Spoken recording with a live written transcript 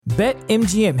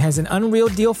BetMGM has an unreal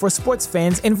deal for sports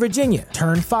fans in Virginia.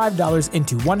 Turn $5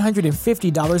 into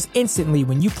 $150 instantly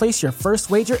when you place your first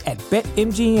wager at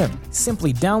BetMGM.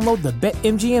 Simply download the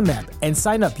BetMGM app and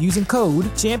sign up using code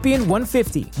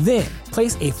Champion150. Then,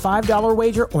 place a $5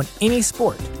 wager on any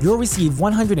sport. You'll receive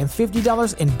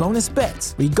 $150 in bonus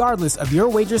bets, regardless of your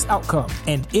wager's outcome.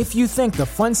 And if you think the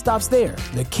fun stops there,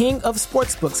 the King of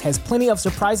Sportsbooks has plenty of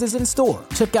surprises in store.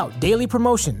 Check out daily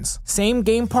promotions,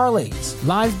 same-game parlays,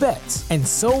 live bets, and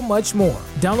so much more.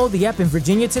 Download the app in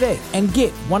Virginia today and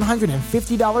get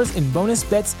 $150 in bonus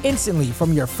bets instantly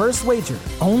from your first wager.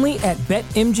 Only at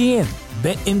BetMGM.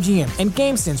 BetMGM and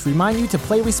GameSense remind you to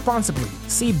play responsibly.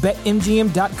 See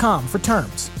BetMGM.com for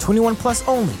terms. 21 plus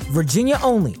only. Virginia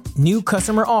only. New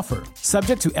customer offer.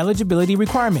 Subject to eligibility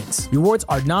requirements. Rewards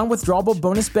are non-withdrawable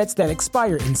bonus bets that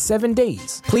expire in 7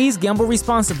 days. Please gamble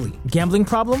responsibly. Gambling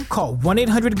problem? Call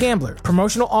 1-800-GAMBLER.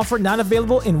 Promotional offer not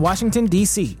available in Washington,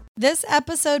 D.C. This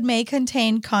episode may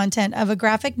contain content of a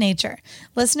graphic nature.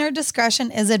 Listener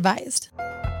discretion is advised.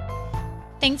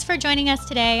 Thanks for joining us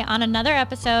today on another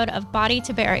episode of Body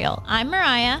to Burial. I'm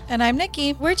Mariah. And I'm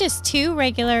Nikki. We're just two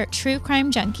regular true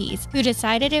crime junkies who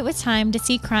decided it was time to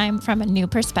see crime from a new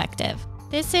perspective.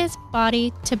 This is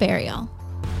Body to Burial.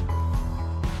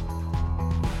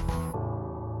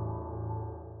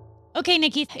 Okay,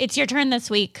 Nikki, it's your turn this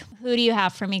week. Who do you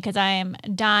have for me? Because I am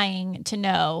dying to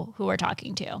know who we're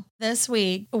talking to. This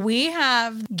week, we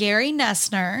have Gary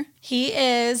Nessner. He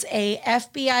is a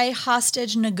FBI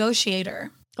hostage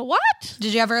negotiator. What?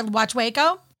 Did you ever watch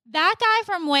Waco? That guy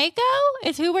from Waco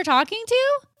is who we're talking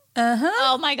to? Uh-huh.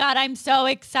 Oh my God, I'm so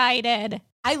excited.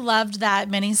 I loved that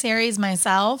miniseries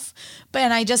myself,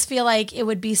 and I just feel like it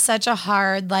would be such a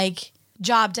hard,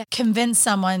 job to convince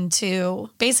someone to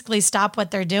basically stop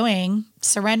what they're doing,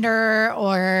 surrender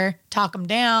or talk them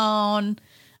down,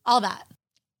 all that.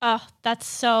 Oh, that's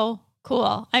so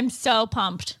cool. I'm so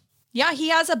pumped. Yeah, he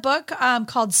has a book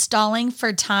called Stalling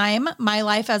for Time, My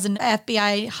Life as an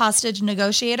FBI Hostage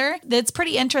Negotiator. It's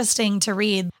pretty interesting to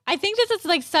read. I think this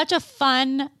is such a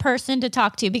fun person to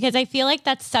talk to because I feel like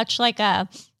that's such a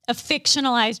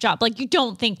fictionalized job. You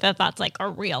don't think that that's a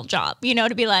real job,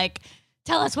 to be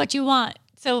tell us what you want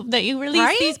so that you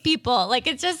release these people.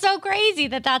 It's just so crazy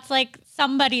that that's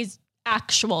somebody's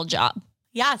actual job.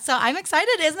 Yeah, so I'm excited.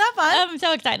 Isn't that fun? I'm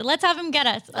so excited. Let's have him get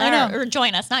us or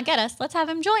join us. Not get us. Let's have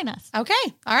him join us. Okay.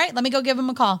 All right. Let me go give him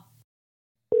a call.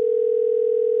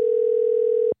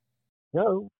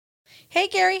 Hello. Hey,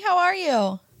 Gary. How are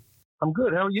you? I'm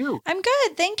good. How are you? I'm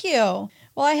good. Thank you.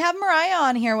 Well, I have Mariah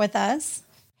on here with us.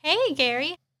 Hey,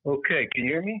 Gary. Okay. Can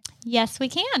you hear me? Yes, we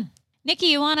can. Nikki,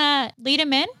 you want to lead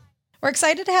him in? We're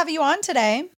excited to have you on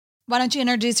today. Why don't you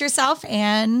introduce yourself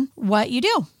and what you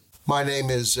do? My name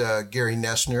is Gary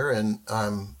Nessner, and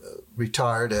I'm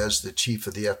retired as the chief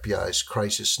of the FBI's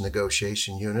Crisis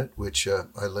Negotiation Unit, which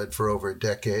I led for over a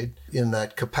decade. In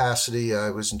that capacity, I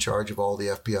was in charge of all the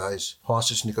FBI's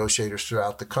hostage negotiators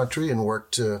throughout the country and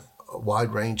worked a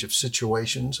wide range of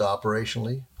situations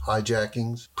operationally: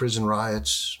 hijackings, prison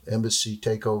riots, embassy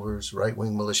takeovers,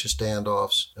 right-wing militia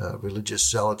standoffs, religious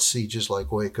zealot sieges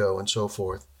like Waco, and so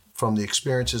forth. From the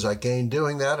experiences I gained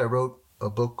doing that, I wrote a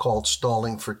book called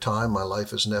Stalling for Time, My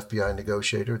Life as an FBI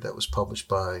Negotiator, that was published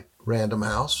by Random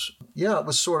House. Yeah, it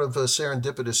was sort of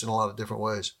serendipitous in a lot of different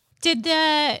ways. Did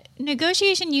the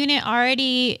negotiation unit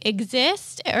already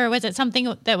exist, or was it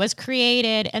something that was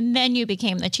created and then you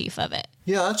became the chief of it?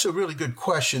 Yeah, that's a really good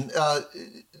question.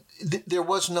 There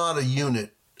was not a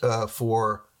unit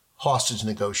for hostage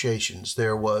negotiations.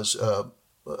 There was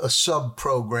a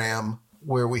sub-program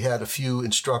where we had a few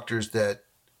instructors that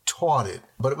taught it.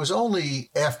 But it was only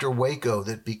after Waco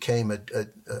that became a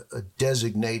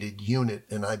designated unit,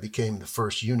 and I became the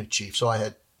first unit chief. So I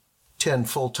had 10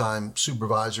 full-time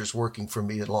supervisors working for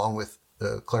me along with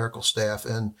clerical staff,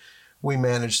 and we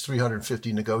managed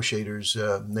 350 negotiators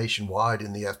nationwide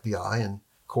in the FBI, and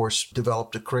of course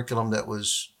developed a curriculum that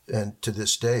was, and to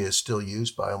this day is still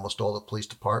used by almost all the police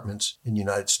departments in the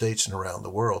United States and around the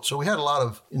world. So we had a lot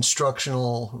of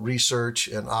instructional, research,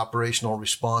 and operational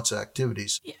response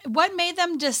activities. What made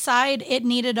them decide it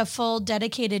needed a full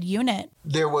dedicated unit?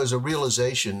 There was a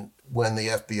realization when the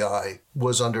FBI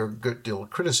was under a good deal of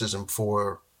criticism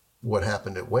for what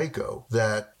happened at Waco,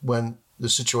 that when the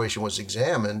situation was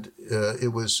examined,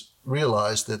 it was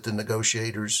realized that the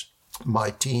negotiators, my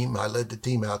team, I led the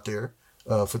team out there,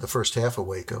 for the first half of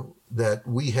Waco, that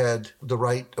we had the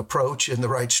right approach and the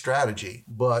right strategy,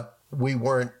 but we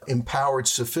weren't empowered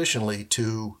sufficiently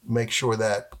to make sure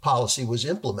that policy was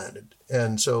implemented.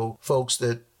 And so folks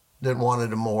that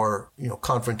wanted a more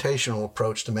confrontational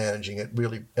approach to managing it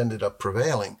really ended up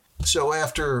prevailing. So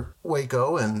after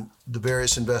Waco and the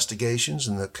various investigations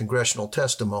and the congressional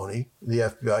testimony, the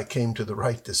FBI came to the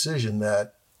right decision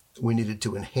that we needed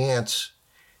to enhance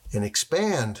and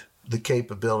expand the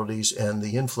capabilities and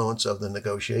the influence of the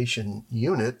negotiation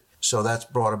unit. So that's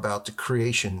brought about the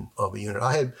creation of a unit.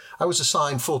 I was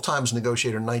assigned full-time as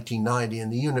negotiator in 1990,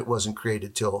 and the unit wasn't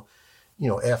created till,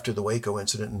 after the Waco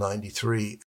incident in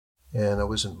 93. And I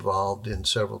was involved in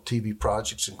several TV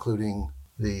projects, including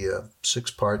the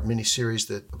 6-part miniseries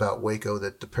about Waco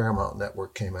that the Paramount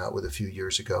Network came out with a few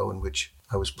years ago, in which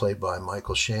I was played by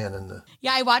Michael Shannon.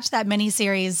 Yeah, I watched that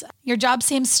miniseries. Your job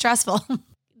seems stressful.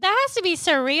 That has to be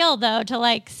surreal, though,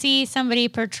 to see somebody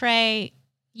portray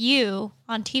you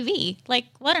on TV.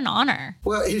 What an honor.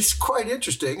 Well, it's quite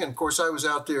interesting. And of course, I was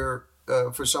out there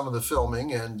for some of the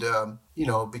filming and,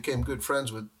 became good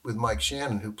friends with Mike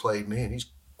Shannon, who played me. And he's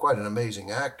quite an amazing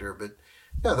actor. But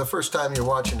yeah, the first time you're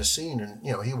watching a scene and,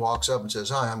 he walks up and says,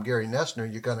 "Hi, I'm Gary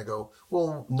Nessner," you kind of go,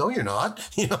 "Well, no, you're not."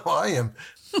 I am.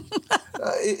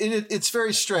 It's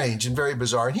very strange and very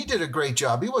bizarre. And he did a great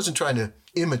job. He wasn't trying to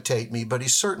imitate me, but he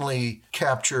certainly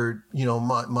captured,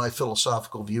 my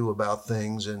philosophical view about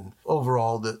things. And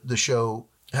overall, the show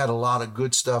had a lot of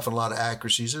good stuff and a lot of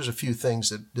accuracies. There's a few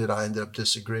things that I ended up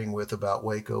disagreeing with about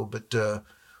Waco, but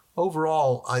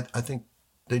overall, I think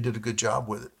they did a good job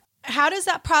with it. How does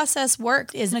that process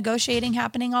work? Is negotiating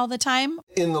happening all the time?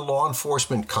 In the law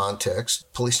enforcement context,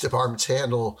 police departments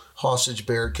handle hostage,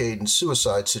 barricade, and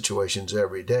suicide situations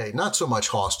every day. Not so much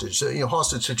hostage.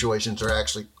 Hostage situations are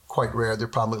actually quite rare. They're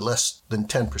probably less than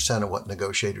 10% of what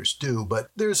negotiators do. But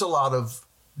there's a lot of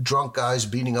drunk guys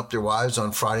beating up their wives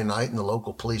on Friday night, and the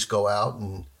local police go out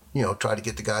and try to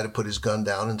get the guy to put his gun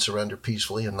down and surrender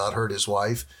peacefully and not hurt his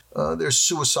wife. There's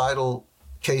suicidal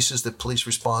cases that police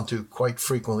respond to quite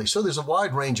frequently. So there's a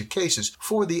wide range of cases.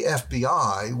 For the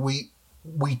FBI,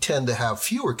 we tend to have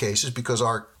fewer cases because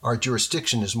our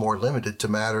jurisdiction is more limited to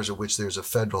matters of which there's a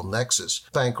federal nexus.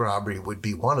 Bank robbery would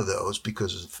be one of those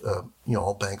because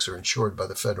all banks are insured by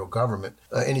the federal government.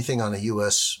 Anything on a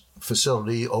U.S.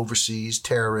 facility, overseas,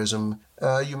 terrorism.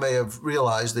 You may have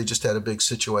realized they just had a big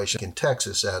situation in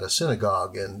Texas at a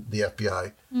synagogue, and the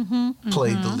FBI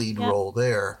played the lead role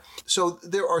there. So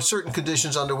there are certain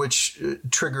conditions under which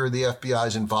trigger the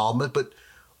FBI's involvement, but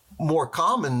more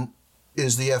common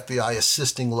is the FBI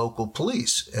assisting local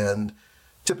police. And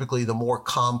typically the more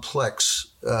complex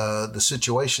the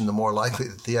situation, the more likely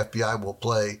that the FBI will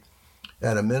play,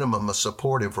 at a minimum, a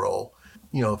supportive role.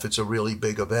 If it's a really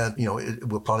big event, it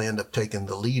will probably end up taking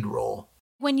the lead role.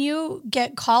 When you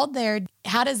get called there,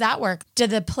 how does that work? Do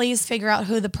the police figure out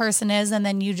who the person is and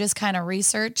then you just kind of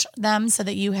research them so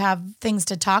that you have things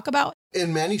to talk about?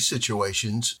 In many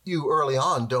situations, you early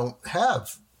on don't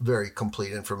have very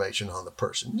complete information on the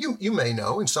person. You may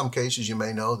know, in some cases, you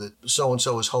may know that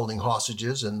so-and-so is holding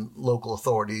hostages and local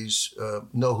authorities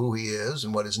know who he is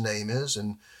and what his name is.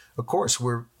 And of course,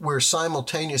 we're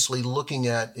simultaneously looking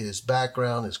at his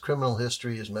background, his criminal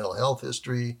history, his mental health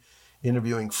history,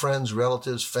 interviewing friends,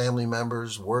 relatives, family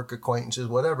members, work acquaintances,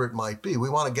 whatever it might be.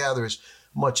 We want to gather as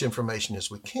much information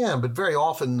as we can, but very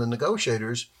often the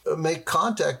negotiators make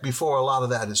contact before a lot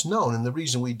of that is known. And the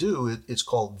reason we do, it's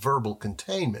called verbal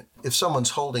containment. If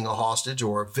someone's holding a hostage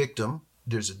or a victim,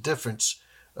 there's a difference.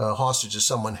 Hostage is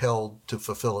someone held to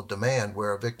fulfill a demand,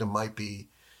 where a victim might be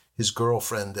his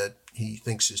girlfriend that he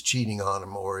thinks is cheating on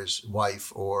him, or his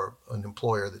wife, or an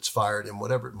employer that's fired him,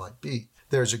 whatever it might be.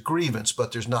 There's a grievance,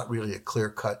 but there's not really a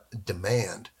clear-cut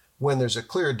demand. When there's a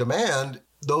clear demand,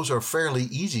 those are fairly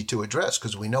easy to address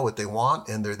because we know what they want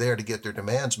and they're there to get their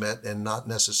demands met and not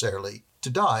necessarily to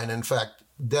die. And in fact,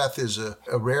 death is a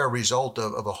rare result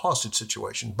of a hostage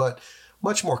situation, but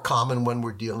much more common when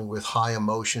we're dealing with high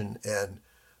emotion and,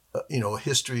 a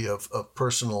history of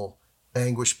personal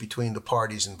anguish between the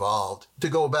parties involved. To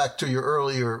go back to your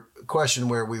earlier question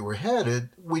where we were headed,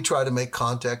 we try to make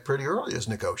contact pretty early as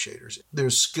negotiators.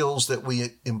 There's skills that we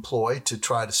employ to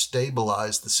try to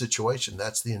stabilize the situation.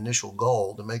 That's the initial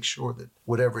goal, to make sure that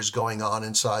whatever is going on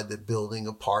inside the building,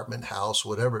 apartment, house,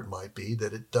 whatever it might be,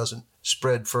 that it doesn't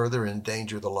spread further and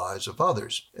endanger the lives of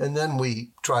others. And then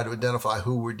we try to identify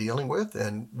who we're dealing with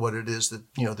and what it is that,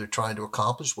 they're trying to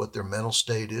accomplish, what their mental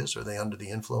state is. Are they under the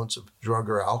influence of drug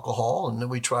or alcohol? And then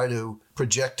we try to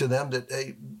project to them that,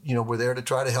 hey, we're there to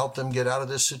try to help them get out of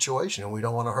this situation and we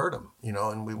don't want to hurt them,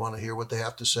 and we want to hear what they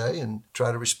have to say and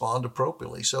try to respond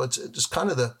appropriately. So it's kind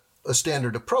of a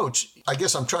standard approach. I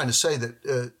guess I'm trying to say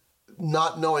that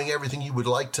not knowing everything you would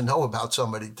like to know about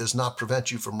somebody does not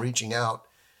prevent you from reaching out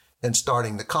and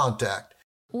starting the contact.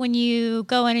 When you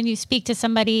go in and you speak to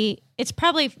somebody, it's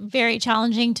probably very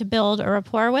challenging to build a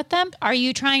rapport with them. Are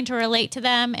you trying to relate to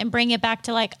them and bring it back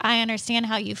to like, I understand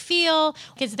how you feel?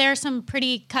 Is there some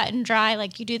pretty cut and dry,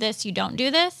 like you do this, you don't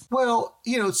do this? Well,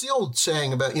 it's the old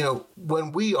saying about,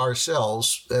 when we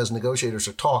ourselves as negotiators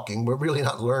are talking, we're really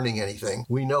not learning anything.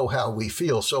 We know how we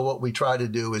feel. So what we try to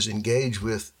do is engage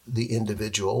with the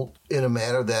individual in a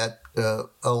manner that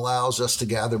allows us to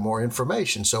gather more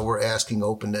information. So we're asking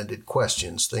open-ended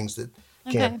questions, things that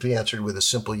can't be answered with a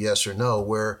simple yes or no,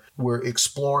 where we're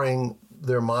exploring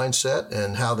their mindset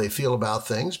and how they feel about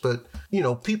things. But,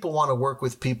 people want to work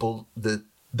with people that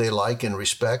they like and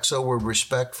respect. So we're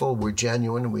respectful, we're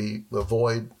genuine, we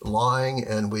avoid lying,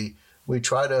 and we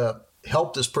try to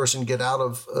help this person get out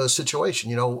of a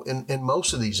situation. In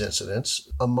most of these incidents,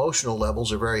 emotional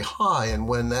levels are very high. And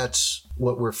when that's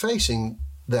what we're facing,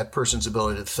 that person's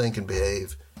ability to think and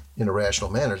behave in a rational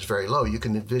manner is very low. You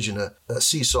can envision a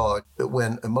seesaw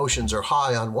when emotions are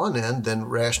high on one end, then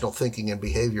rational thinking and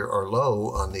behavior are low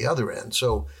on the other end.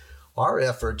 So our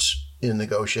efforts in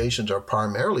negotiations are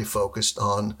primarily focused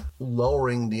on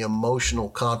lowering the emotional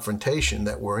confrontation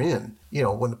that we're in.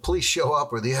 When the police show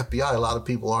up or the FBI, a lot of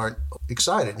people aren't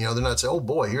excited. They're not saying, oh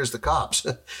boy, here's the cops.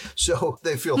 So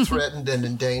they feel threatened and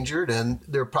endangered, and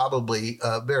they're probably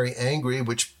very angry,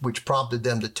 which prompted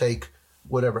them to take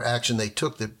whatever action they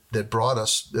took that brought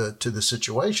us to the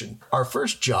situation. Our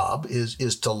first job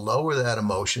is to lower that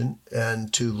emotion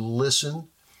and to listen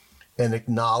and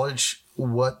acknowledge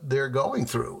what they're going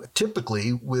through.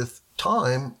 Typically, with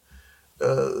time,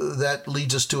 that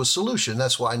leads us to a solution.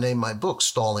 That's why I named my book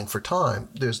Stalling for Time.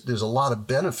 There's a lot of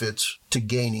benefits to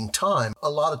gaining time.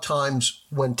 A lot of times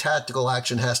when tactical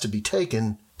action has to be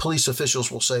taken, police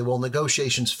officials will say, well,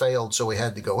 negotiations failed, so we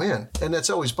had to go in. And that's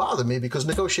always bothered me because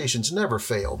negotiations never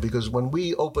fail. Because when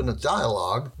we open a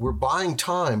dialogue, we're buying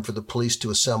time for the police to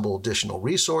assemble additional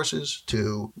resources,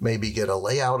 to maybe get a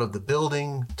layout of the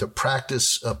building, to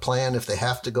practice a plan if they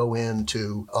have to go in,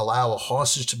 to allow a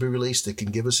hostage to be released that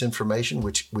can give us information,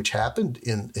 which happened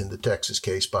in the Texas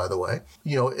case, by the way.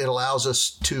 It allows us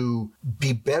to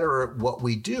be better at what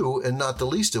we do, and not the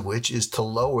least of which is to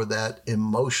lower that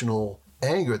emotional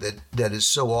anger that is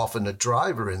so often a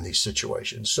driver in these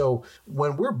situations. So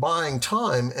when we're buying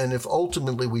time, and if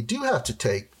ultimately we do have to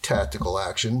take tactical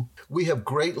action, we have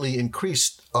greatly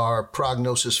increased our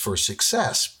prognosis for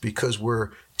success because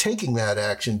we're taking that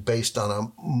action based on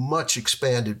a much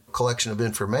expanded collection of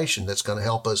information that's going to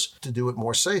help us to do it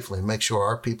more safely and make sure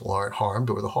our people aren't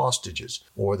harmed, or the hostages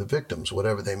or the victims,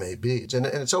 whatever they may be. And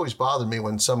it's always bothered me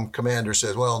when some commander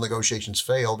says, well, negotiations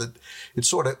failed. It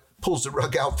sort of pulls the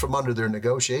rug out from under their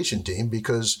negotiation team,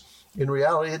 because in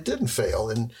reality it didn't fail.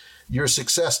 And your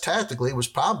success tactically was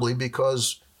probably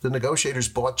because the negotiators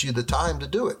bought you the time to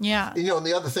do it. Yeah. And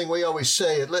the other thing we always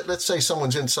say, let's say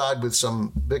someone's inside with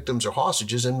some victims or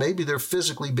hostages, and maybe they're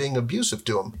physically being abusive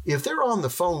to them. If they're on the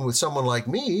phone with someone like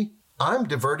me, I'm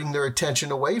diverting their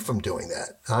attention away from doing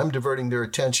that. I'm diverting their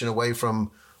attention away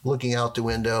from looking out the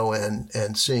window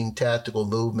and seeing tactical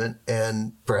movement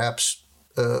and perhaps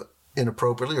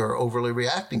inappropriately or overly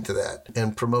reacting to that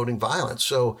and promoting violence.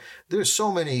 So there's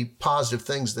so many positive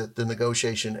things that the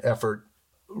negotiation effort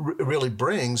really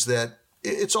brings that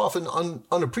it's often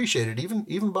unappreciated,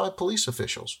 even by police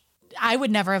officials. I would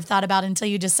never have thought about it until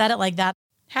you just said it like that.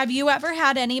 Have you ever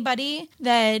had anybody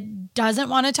that doesn't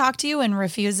want to talk to you and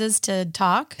refuses to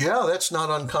talk? Yeah, that's not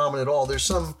uncommon at all. There's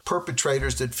some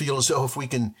perpetrators that feel as though if we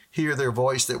can hear their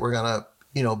voice that we're going to,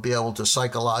 be able to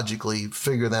psychologically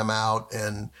figure them out.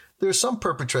 And there's some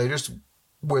perpetrators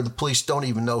where the police don't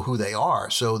even know who they are.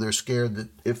 So they're scared that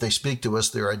if they speak to us,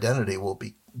 their identity will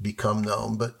become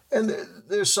known. And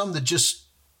there's some that just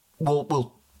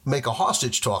will make a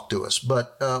hostage talk to us.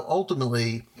 But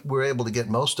ultimately, we're able to get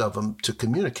most of them to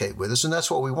communicate with us. And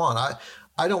that's what we want.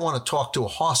 I don't want to talk to a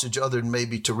hostage other than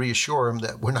maybe to reassure them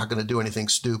that we're not going to do anything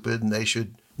stupid and they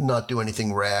should not do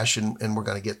anything rash and we're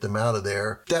going to get them out of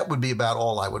there. That would be about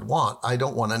all I would want. I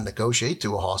don't want to negotiate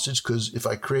to a hostage, because if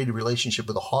I create a relationship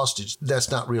with a hostage,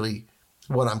 that's not really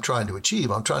what I'm trying to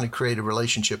achieve. I'm trying to create a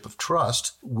relationship of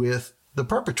trust with the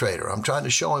perpetrator. I'm trying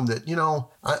to show him that,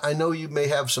 I know you may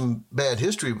have some bad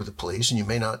history with the police and you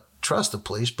may not trust the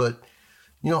police, but,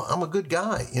 I'm a good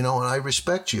guy, and I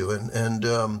respect you and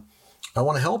I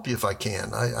want to help you if I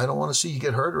can. I don't want to see you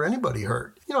get hurt or anybody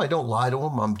hurt. I don't lie to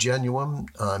them. I'm genuine.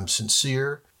 I'm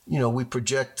sincere. We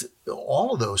project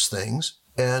all of those things.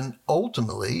 And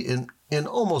ultimately, in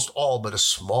almost all but a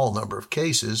small number of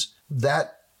cases,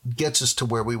 that gets us to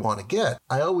where we want to get.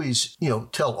 I always,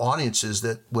 tell audiences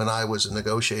that when I was a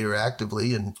negotiator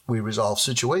actively and we resolved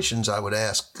situations, I would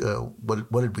ask,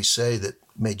 what did we say that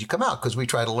made you come out? Because we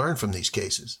try to learn from these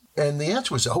cases. And the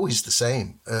answer was always the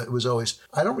same. It was always,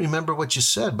 I don't remember what you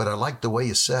said, but I like the way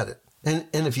you said it. And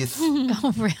if you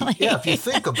oh, really? Yeah, if you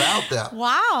think about that,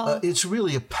 wow, it's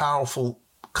really a powerful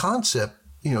concept,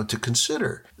 to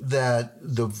consider that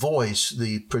the voice,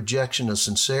 the projection of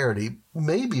sincerity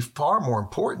may be far more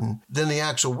important than the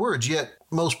actual words. Yet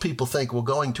most people think, well,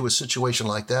 going to a situation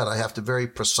like that, I have to very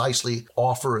precisely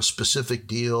offer a specific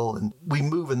deal. And we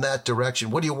move in that direction.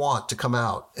 What do you want to come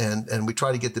out? And we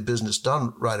try to get the business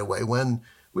done right away, when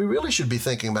we really should be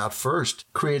thinking about first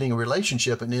creating a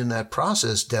relationship, and in that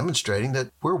process demonstrating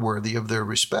that we're worthy of their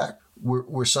respect.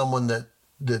 We're someone that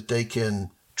they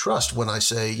can trust. When I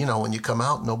say, when you come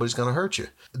out, nobody's going to hurt you.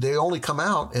 They only come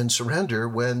out and surrender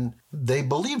when they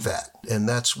believe that. And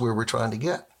that's where we're trying to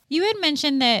get. You had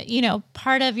mentioned that,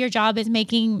 part of your job is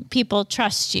making people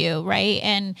trust you, right?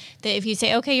 And that if you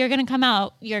say, okay, you're going to come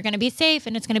out, you're going to be safe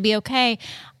and it's going to be okay.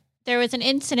 There was an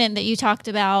incident that you talked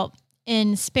about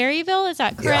in Sperryville, is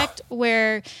that correct? Yeah.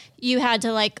 Where you had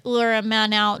to lure a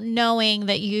man out knowing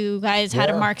that you guys had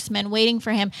a marksman waiting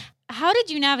for him. How did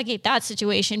you navigate that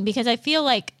situation? Because I feel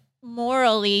like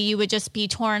morally you would just be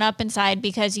torn up inside,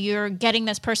 because you're getting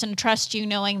this person to trust you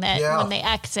knowing that when they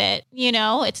exit,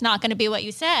 it's not going to be what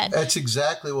you said. That's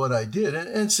exactly what I did. And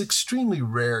it's an extremely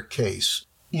rare case.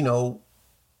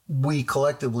 We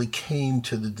collectively came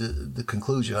to the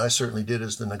conclusion, I certainly did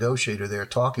as the negotiator there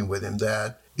talking with him,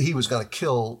 that he was going to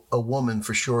kill a woman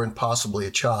for sure and possibly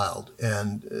a child.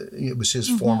 And it was his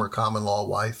former common law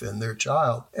wife and their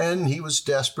child. And he was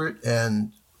desperate.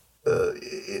 And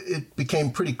it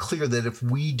became pretty clear that if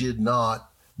we did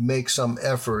not make some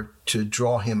effort to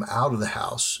draw him out of the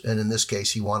house, and in this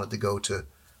case, he wanted to go to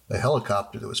a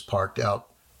helicopter that was parked out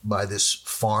by this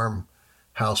farm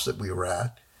house that we were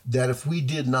at, that if we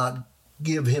did not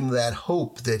give him that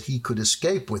hope that he could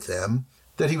escape with them,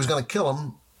 that he was going to kill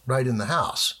him right in the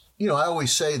house. I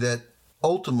always say that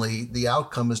ultimately the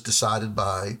outcome is decided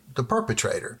by the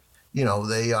perpetrator.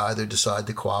 They either decide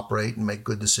to cooperate and make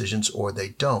good decisions or they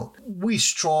don't. I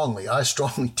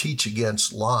strongly teach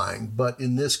against lying, but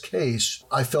in this case,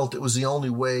 I felt it was the only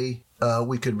way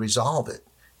we could resolve it,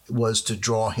 was to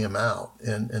draw him out.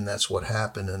 And that's what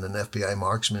happened. And an FBI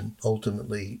marksman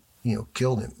ultimately,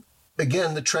 killed him.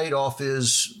 Again, the trade-off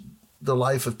is the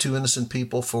life of two innocent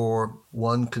people for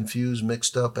one confused,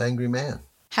 mixed up, angry man.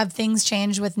 Have things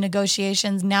changed with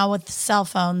negotiations now with cell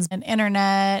phones and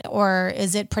internet, or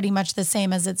is it pretty much the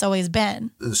same as it's always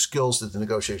been? The skills that the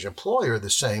negotiation employ are the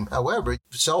same. However,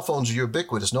 cell phones are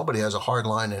ubiquitous. Nobody has a hard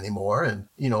line anymore. And,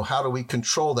 how do we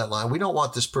control that line? We don't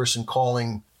want this person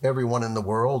calling everyone in the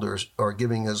world or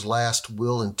giving his last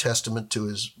will and testament to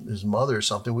his mother or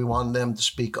something. We want them to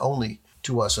speak only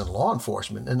to us in law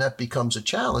enforcement. And that becomes a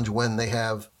challenge when they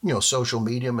have, social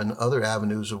media and other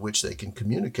avenues of which they can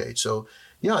communicate. So,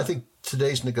 I think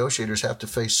today's negotiators have to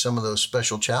face some of those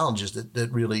special challenges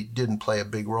that really didn't play a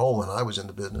big role when I was in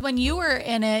the business. When you were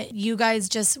in it, you guys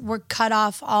just were cut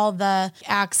off all the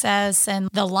access and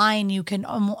the line. You can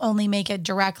only make it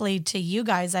directly to you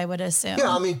guys, I would assume.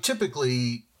 Yeah,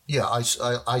 typically, I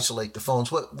isolate the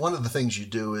phones. One of the things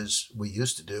we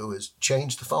used to do is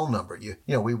change the phone number.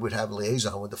 We would have a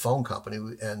liaison with the phone company,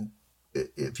 and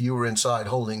if you were inside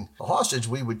holding a hostage,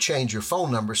 we would change your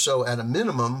phone number. So at a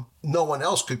minimum, no one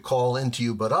else could call into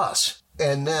you but us.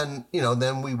 And then,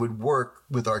 then we would work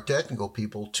with our technical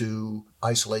people to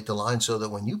isolate the line so that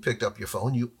when you picked up your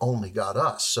phone, you only got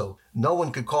us. So no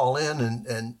one could call in.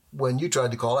 And when you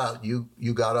tried to call out,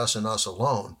 you got us and us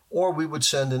alone. Or we would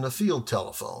send in a field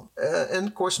telephone. And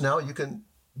of course, now you can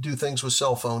do things with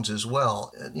cell phones as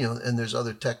well. And, and there's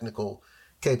other technical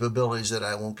capabilities that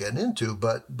I won't get into,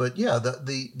 but yeah,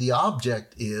 the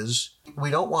object is we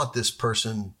don't want this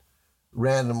person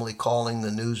randomly calling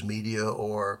the news media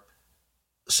or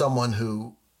someone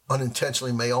who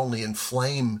unintentionally may only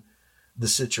inflame the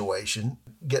situation,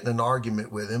 get in an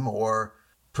argument with him or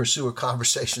pursue a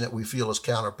conversation that we feel is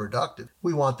counterproductive.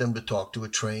 We want them to talk to a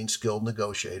trained, skilled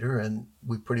negotiator, and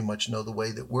we pretty much know the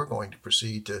way that we're going to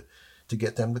proceed to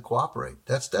get them to cooperate.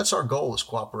 That's our goal, is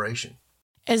cooperation.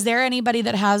 Is there anybody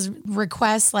that has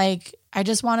requests like, I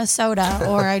just want a soda,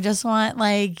 or I just want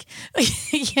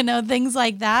things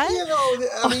like that?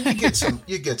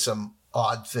 You get some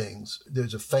odd things.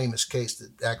 There's a famous case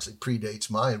that actually predates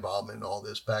my involvement in all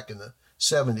this. Back in the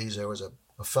 70s, there was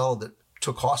a fellow that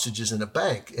took hostages in a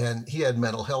bank, and he had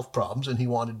mental health problems, and he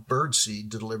wanted birdseed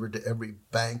delivered to every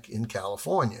bank in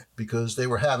California because they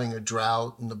were having a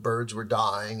drought and the birds were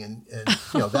dying, and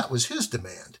that was his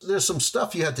demand. There's some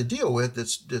stuff you have to deal with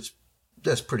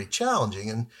that's pretty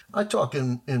challenging. And I talk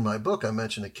in my book, I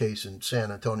mentioned a case in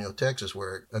San Antonio, Texas,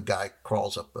 where a guy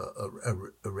crawls up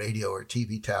a radio or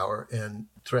TV tower and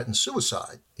threatens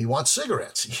suicide. He wants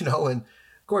cigarettes, and of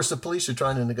course the police are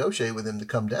trying to negotiate with him to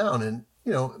come down. And,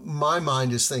 my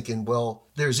mind is thinking, well,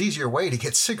 there's easier way to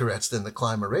get cigarettes than to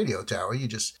climb a radio tower. You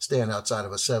just stand outside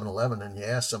of a 7-Eleven and you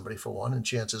ask somebody for one, and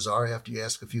chances are after you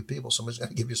ask a few people, somebody's going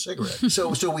to give you a cigarette.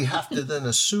 So we have to then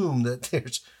assume that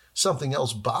there's something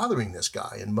else bothering this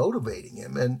guy and motivating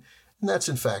him. And that's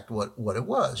in fact what it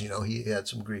was. He had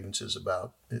some grievances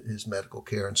about his medical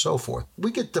care and so forth. We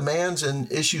get demands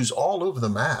and issues all over the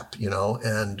map,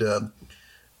 and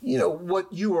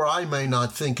what you or I may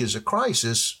not think is a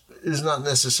crisis is not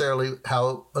necessarily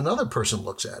how another person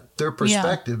looks at it. Their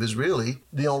perspective is really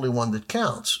the only one that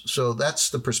counts. So that's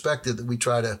the perspective that we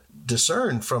try to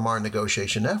discern from our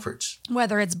negotiation efforts.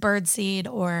 Whether it's birdseed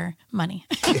or money.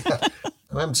 Yeah.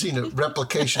 I haven't seen a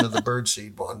replication of the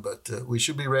birdseed one, but we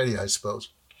should be ready, I suppose.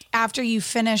 After you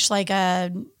finish like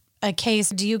a case,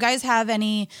 do you guys have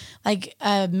any like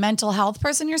a mental health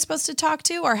person you're supposed to talk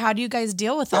to, or how do you guys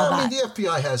deal with all that? The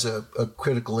FBI has a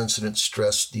critical incident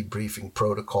stress debriefing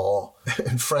protocol,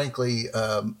 and frankly,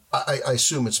 I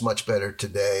assume it's much better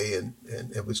today, and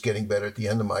it was getting better at the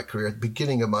end of my career. At the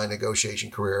beginning of my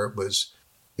negotiation career,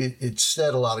 it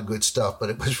said a lot of good stuff, but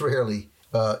it was rarely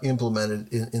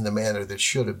implemented in the manner that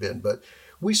should have been. But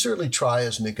we certainly try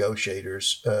as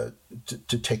negotiators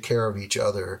to take care of each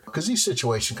other, because these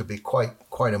situations could be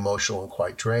quite emotional and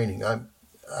quite draining.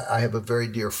 I have a very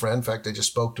dear friend. In fact, I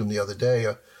just spoke to him the other day,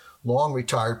 a long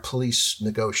retired police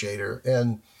negotiator,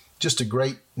 and just a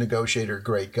great negotiator,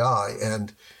 great guy.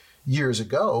 And years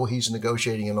ago, he's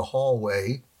negotiating in a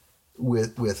hallway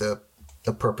with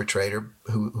a perpetrator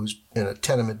who's in a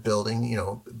tenement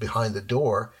building, behind the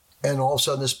door. And all of a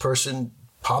sudden, this person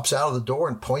pops out of the door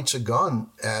and points a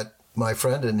gun at my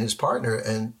friend and his partner.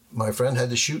 And my friend had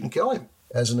to shoot and kill him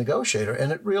as a negotiator.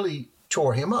 And it really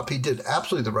tore him up. He did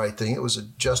absolutely the right thing. It was a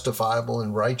justifiable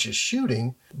and righteous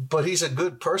shooting. But he's a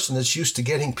good person that's used to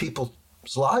getting people's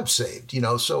lives saved,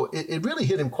 So it really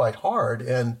hit him quite hard.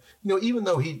 And, even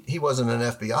though he wasn't an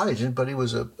FBI agent, but he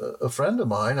was a friend of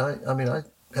mine. I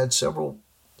had several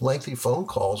lengthy phone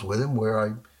calls with him where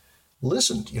I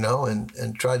listened,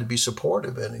 and tried to be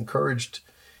supportive and encouraged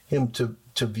him to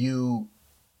view,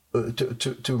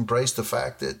 to embrace the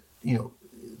fact that,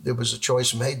 there was a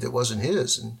choice made that wasn't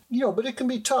his. And, but it can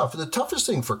be tough. The toughest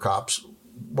thing for cops,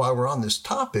 while we're on this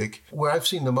topic, where I've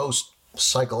seen the most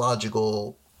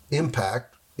psychological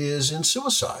impact is in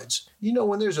suicides.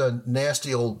 When there's a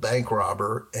nasty old bank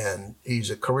robber and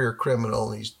he's a career criminal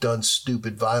and he's done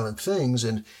stupid, violent things,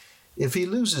 and if he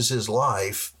loses his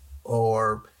life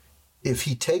or if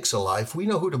he takes a life, we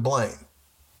know who to blame.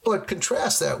 But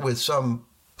contrast that with some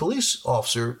police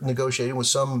officer negotiating with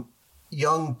some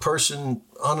young person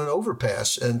on an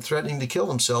overpass and threatening to kill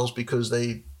themselves because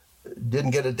they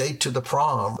didn't get a date to the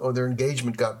prom, or their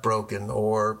engagement got broken,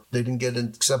 or they didn't get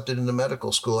accepted into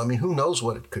medical school. Who knows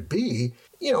what it could be?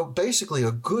 Basically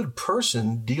a good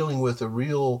person dealing with a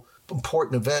real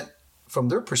important event from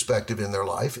their perspective in their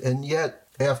life. And yet,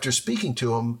 after speaking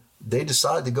to them, they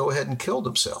decide to go ahead and kill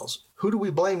themselves. Who do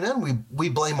we blame then? We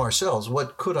blame ourselves.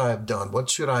 What could I have done? What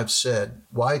should I have said?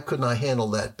 Why couldn't I handle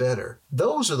that better?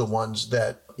 Those are the ones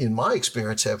that, in my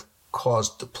experience, have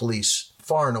caused the police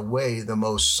far and away the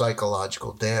most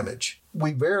psychological damage.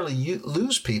 We rarely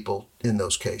lose people in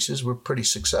those cases. We're pretty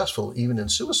successful even in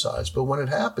suicides. But when it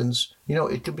happens,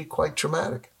 it can be quite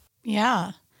traumatic.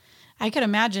 Yeah. I could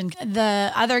imagine.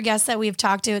 The other guests that we've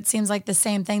talked to, it seems like the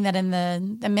same thing, that in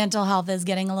the mental health is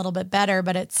getting a little bit better,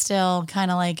 but it's still kind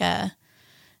of like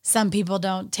some people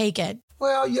don't take it.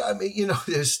 Well, yeah,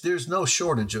 there's no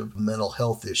shortage of mental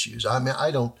health issues.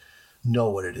 I don't know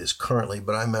what it is currently,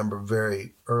 but I remember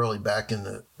very early, back in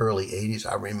the early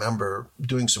 80s, I remember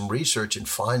doing some research and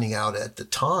finding out at the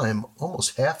time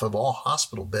almost half of all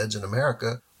hospital beds in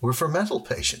America were for mental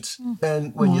patients.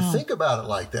 And when you think about it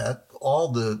like that, all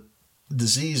the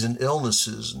disease and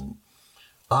illnesses and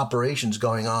operations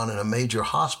going on in a major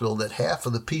hospital, that half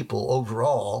of the people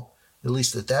overall, at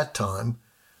least at that time,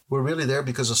 were really there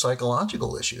because of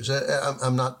psychological issues.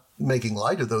 I'm not making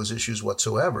light of those issues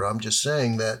whatsoever. I'm just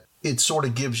saying that it sort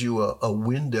of gives you a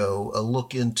window, a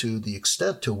look into the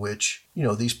extent to which,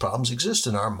 these problems exist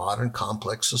in our modern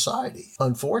complex society.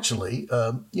 Unfortunately,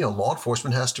 law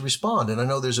enforcement has to respond. And I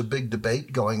know there's a big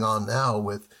debate going on now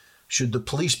with, should the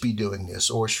police be doing this,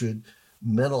 or should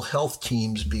mental health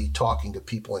teams be talking to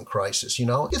people in crisis?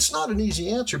 It's not an easy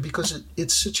answer because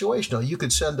it's situational. You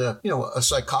could send a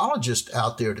psychologist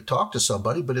out there to talk to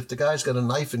somebody, but if the guy's got a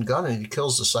knife and gun and he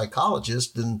kills the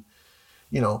psychologist, then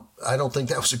I don't think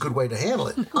that was a good way to handle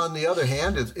it. On the other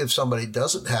hand, if somebody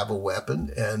doesn't have a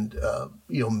weapon and,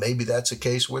 maybe that's a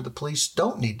case where the police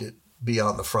don't need to be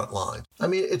on the front line. I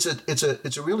mean, it's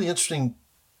a really interesting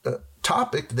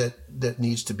topic that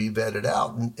needs to be vetted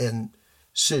out, and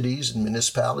cities and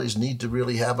municipalities need to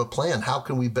really have a plan. How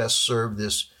can we best serve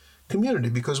this community?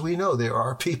 Because we know there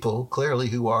are people clearly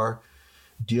who are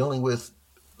dealing with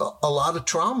a lot of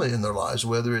trauma in their lives,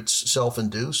 whether it's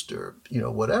self-induced or,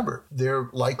 whatever. They're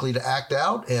likely to act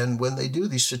out. And when they do,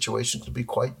 these situations can be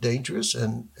quite dangerous.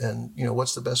 And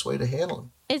what's the best way to handle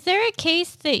them? Is there a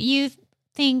case that you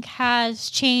think has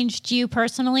changed you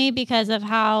personally because of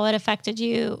how it affected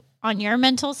you on your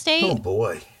mental state? Oh,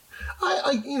 boy.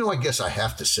 I guess I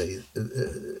have to say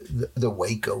the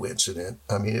Waco incident.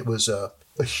 I mean, it was a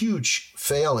huge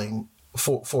failing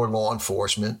for law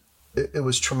enforcement. It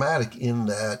was traumatic in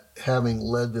that, having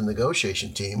led the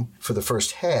negotiation team for the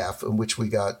first half, in which we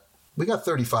got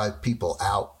 35 people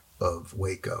out of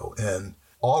Waco, and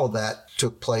all of that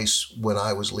took place when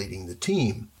I was leading the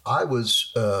team. I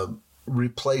was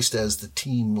replaced as the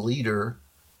team leader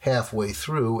halfway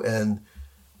through, and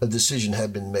a decision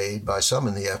had been made by some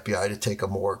in the FBI to take a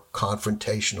more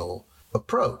confrontational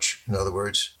approach. In other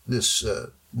words, this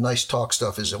nice talk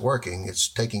stuff isn't working. It's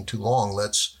taking too long.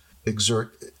 Let's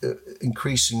exert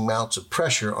increasing amounts of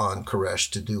pressure on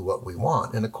Koresh to do what we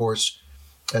want. And of course,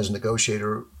 as a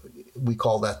negotiator, we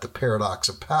call that the paradox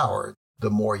of power.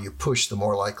 The more you push, the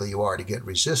more likely you are to get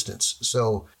resistance.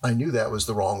 So I knew that was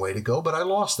the wrong way to go, but I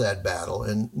lost that battle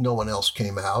and no one else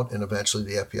came out. And eventually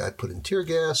the FBI put in tear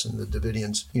gas and the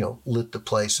Davidians, lit the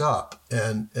place up.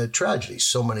 And a tragedy,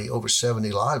 over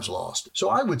 70 lives lost. So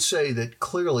I would say that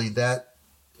clearly that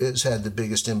has had the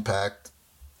biggest impact,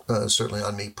 certainly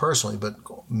on me personally, but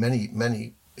many,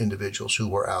 many individuals who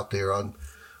were out there on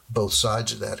both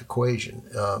sides of that equation.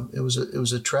 It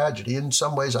was a tragedy, in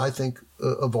some ways, I think,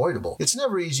 avoidable. It's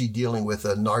never easy dealing with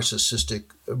a narcissistic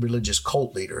religious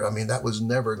cult leader. I mean, that was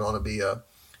never going to be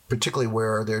particularly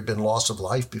where there had been loss of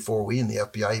life before we in the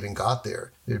FBI even got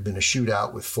there. There had been a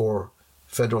shootout with 4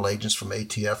 federal agents from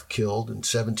ATF killed and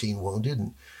 17 wounded,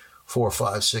 and 4,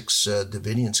 5, 6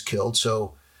 Davidians killed.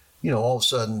 So, all of a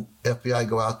sudden, FBI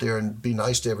go out there and be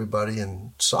nice to everybody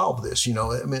and solve this. I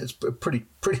mean, it's a pretty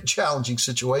challenging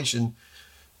situation,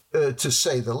 to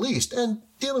say the least. And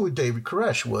dealing with David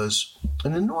Koresh was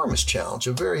an enormous challenge,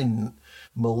 a very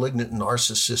malignant,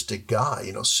 narcissistic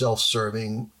guy,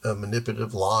 self-serving,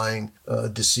 manipulative, lying,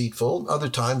 deceitful, other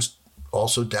times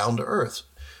also down to earth.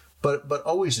 But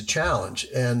always a challenge.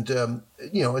 And,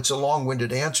 it's a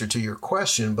long-winded answer to your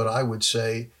question, but I would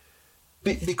say,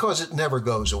 because it never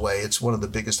goes away. It's one of the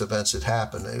biggest events that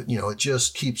happen. It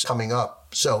just keeps coming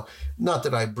up. So not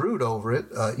that I brood over it.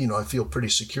 I feel pretty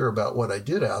secure about what I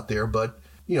did out there, but,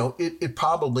 it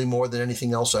probably more than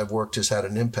anything else I've worked has had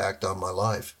an impact on my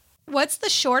life. What's the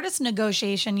shortest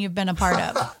negotiation you've been a part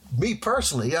of? Me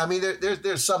personally, I mean,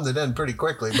 there's some that end pretty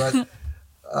quickly, but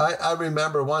I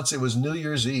remember once it was New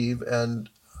Year's Eve and,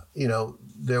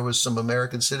 there was some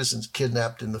American citizens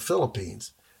kidnapped in the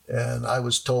Philippines. And I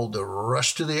was told to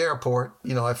rush to the airport.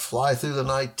 I fly through the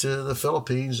night to the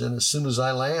Philippines. And as soon as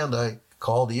I land, I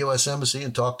call the U.S. Embassy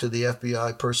and talk to the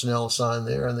FBI personnel assigned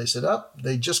there. And they said,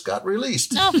 they just got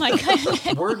released. Oh, my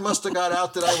goodness. Word must have got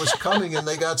out that I was coming and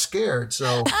they got scared.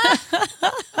 So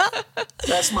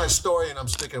that's my story and I'm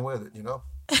sticking with it,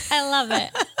 I love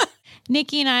it.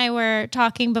 Nikki and I were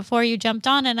talking before you jumped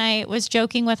on, and I was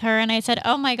joking with her. And I said,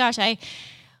 oh, my gosh, I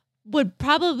would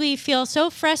probably feel so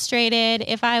frustrated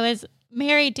if I was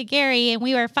married to Gary and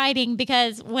we were fighting,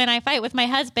 because when I fight with my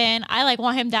husband, I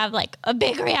want him to have a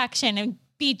big reaction and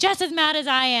be just as mad as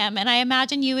I am. And I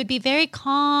imagine you would be very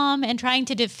calm and trying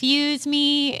to diffuse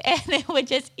me, and it would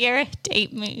just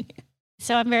irritate me.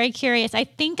 So I'm very curious. I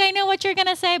think I know what you're going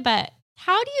to say, but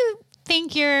how do you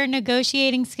think your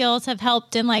negotiating skills have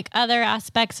helped in other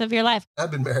aspects of your life?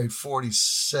 I've been married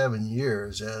 47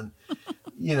 years and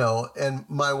and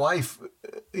my wife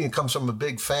comes from a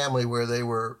big family where they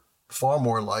were far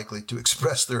more likely to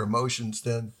express their emotions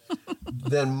than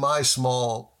my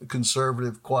small,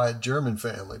 conservative, quiet German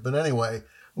family. But anyway,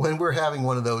 when we're having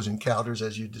one of those encounters,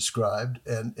 as you described,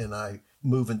 and I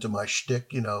move into my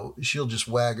shtick, she'll just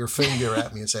wag her finger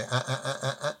at me and say,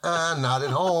 not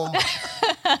at home.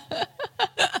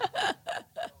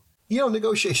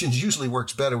 Negotiations usually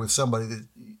works better with somebody that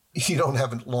you don't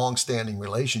have a long-standing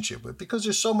relationship with, because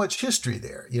there's so much history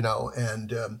there,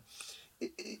 and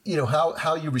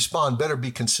how you respond better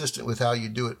be consistent with how you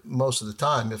do it most of the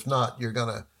time. If not, you're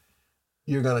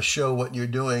gonna show what you're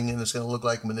doing, and it's gonna look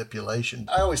like manipulation.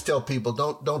 I always tell people,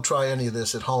 don't try any of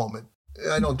this at home.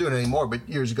 I don't do it anymore, but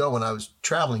years ago when I was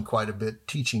traveling quite a bit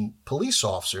teaching police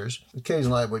officers,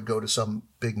 occasionally I would go to some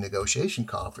big negotiation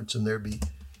conference, and there'd be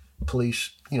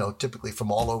police, typically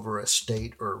from all over a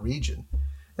state or a region.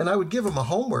 And I would give them a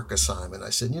homework assignment. I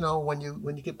said, when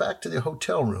you get back to the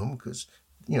hotel room, because,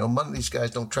 none of these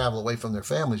guys don't travel away from their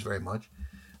families very much,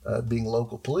 being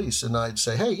local police. And I'd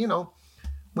say, hey,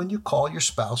 when you call your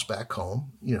spouse back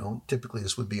home, typically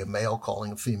this would be a male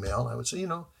calling a female. I would say,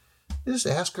 just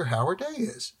ask her how her day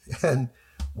is. And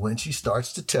when she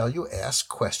starts to tell you, ask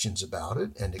questions about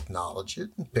it and acknowledge it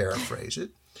and paraphrase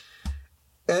it.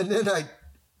 And then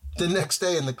the next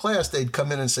day in the class, they'd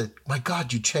come in and say, my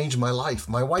God, you changed my life.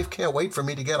 My wife can't wait for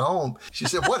me to get home. She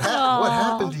said, what happened? What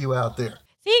happened to you out there?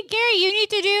 See, Gary, you need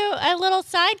to do a little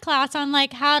side class on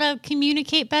how to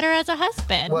communicate better as a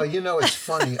husband. Well, it's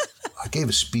funny. I gave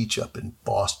a speech up in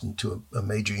Boston to a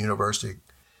major university.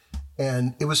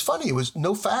 And it was funny. It was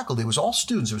no faculty. It was all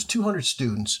students. There was 200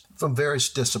 students from various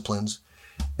disciplines.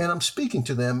 And I'm speaking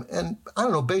to them. And I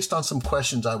don't know, based on some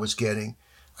questions I was getting,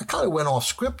 I kind of went off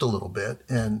script a little bit.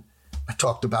 And I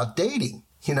talked about dating,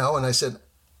 and I said,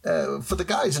 for the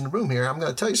guys in the room here, I'm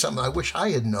going to tell you something I wish I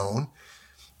had known.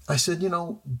 I said,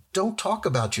 don't talk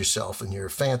about yourself and your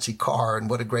fancy car and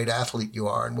what a great athlete you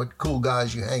are and what cool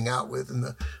guys you hang out with and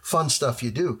the fun stuff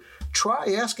you do.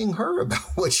 Try asking her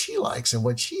about what she likes and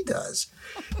what she does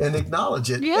and acknowledge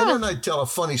it. Yeah. And then I'd tell a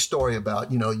funny story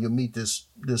about, you meet this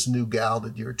new gal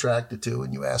that you're attracted to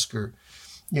and you ask her,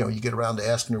 you get around to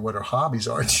asking her what her hobbies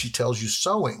are and she tells you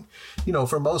sewing.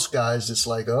 For most guys, it's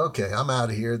like, okay, I'm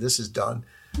out of here. This is done.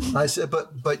 I said,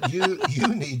 but you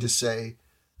need to say,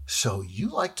 so you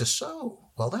like to sew?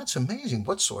 Well, that's amazing.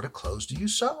 What sort of clothes do you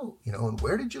sew? And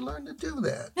where did you learn to do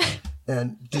that?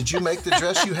 And did you make the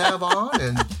dress you have on?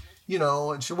 And,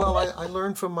 and she, well, I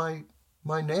learned from my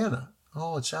Nana.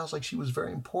 Oh, it sounds like she was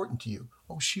very important to you.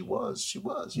 Oh, she was,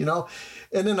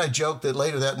 And then I joked that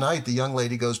later that night, the young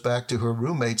lady goes back to her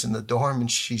roommates in the dorm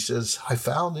and she says, I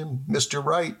found him, Mr.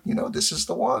 Right. This is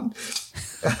the one.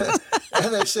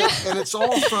 And I said, and it's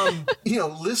all from,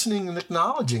 listening and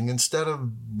acknowledging instead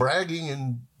of bragging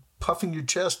and puffing your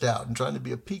chest out and trying to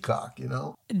be a peacock,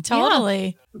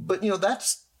 Totally. But,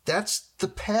 that's the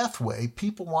pathway.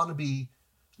 People want to be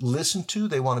listened to.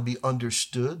 They want to be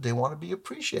understood. They want to be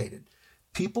appreciated.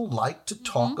 People like to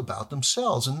talk about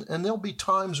themselves. And there'll be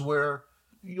times where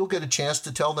you'll get a chance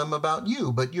to tell them about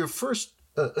you. But your first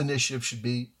initiative should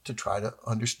be to try to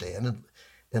understand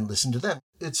and listen to them.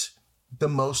 It's the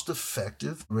most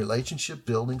effective relationship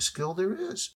building skill there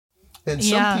is. And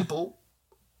some people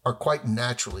are quite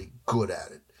naturally good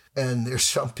at it. And there's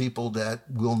some people that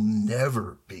will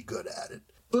never be good at it.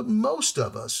 But most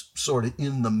of us, sort of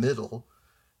in the middle,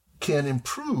 can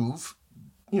improve,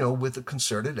 with a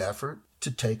concerted effort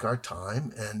to take our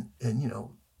time and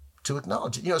to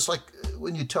acknowledge it. It's like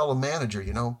when you tell a manager,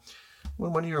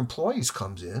 when one of your employees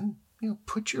comes in,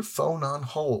 put your phone on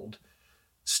hold.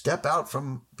 Step out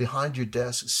from behind your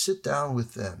desk, sit down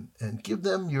with them, and give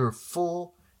them your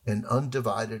full and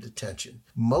undivided attention.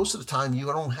 Most of the time, you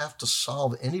don't have to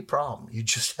solve any problem. You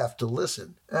just have to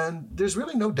listen. And there's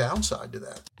really no downside to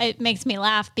that. It makes me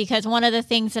laugh because one of the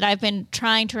things that I've been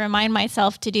trying to remind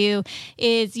myself to do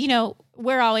is,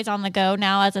 we're always on the go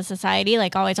now as a society,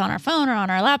 like always on our phone or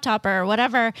on our laptop or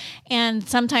whatever. And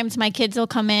sometimes my kids will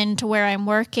come in to where I'm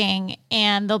working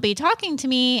and they'll be talking to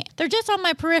me. They're just on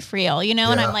my peripheral, and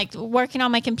I'm like working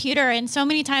on my computer. And so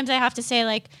many times I have to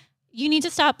say you need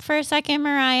to stop for a second,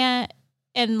 Mariah,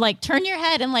 and turn your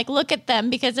head and look at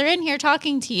them because they're in here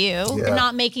talking to you. Yeah. You're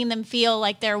not making them feel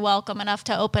like they're welcome enough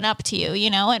to open up to you,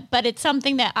 But it's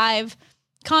something that I've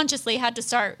consciously had to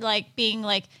start being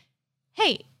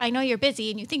hey, I know you're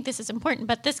busy and you think this is important,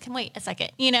 but this can wait a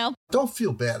second, Don't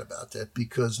feel bad about that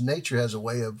because nature has a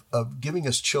way of giving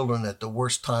us children at the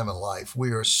worst time in life.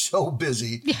 We are so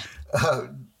busy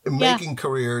making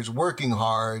careers, working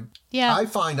hard. Yeah. I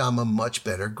find I'm a much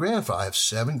better grandfather. I have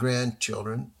 7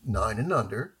 grandchildren, 9 and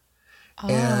under. Oh.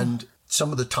 And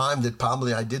some of the time that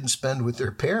probably I didn't spend with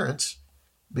their parents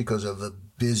because of a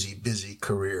busy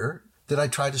career that I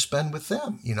try to spend with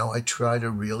them. I try to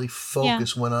really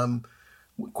focus when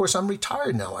of course, I'm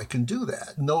retired now. I can do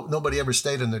that. Nobody ever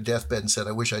stayed on their deathbed and said,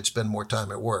 I wish I'd spend more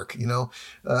time at work,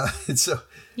 So,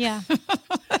 yeah.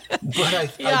 But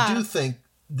I do think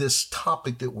this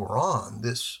topic that we're on,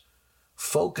 this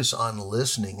focus on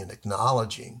listening and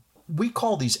acknowledging, we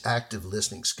call these active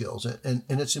listening skills. And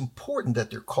it's important that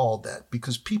they're called that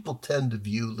because people tend to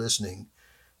view listening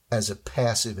as a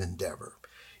passive endeavor.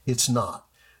 It's not.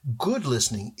 Good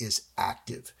listening is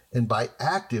active. And by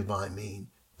active, I mean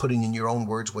putting in your own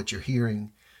words what you're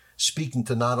hearing, speaking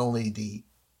to not only the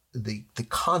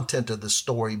content of the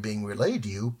story being relayed to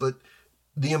you, but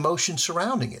the emotion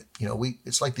surrounding it.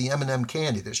 It's like the M&M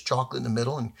candy. There's chocolate in the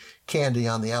middle and candy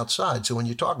on the outside. So when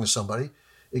you're talking to somebody,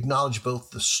 acknowledge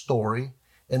both the story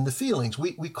and the feelings.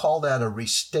 We call that a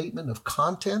restatement of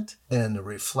content and a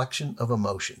reflection of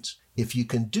emotions. If you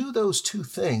can do those two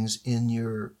things in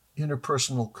your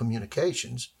interpersonal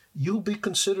communications, you'll be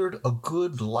considered a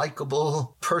good,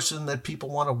 likable person that people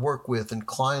want to work with and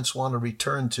clients want to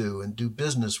return to and do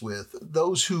business with.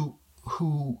 Those who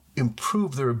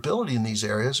improve their ability in these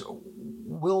areas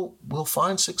will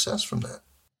find success from that.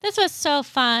 This was so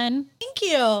fun. Thank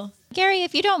you. Gary,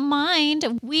 if you don't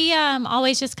mind, we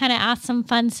always just kind of ask some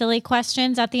fun, silly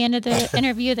questions at the end of the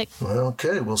interview.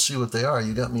 Okay, we'll see what they are.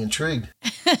 You got me intrigued.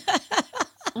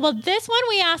 Well, this one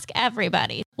we ask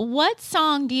everybody. What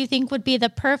song do you think would be the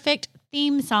perfect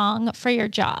theme song for your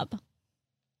job?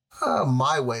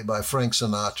 My Way by Frank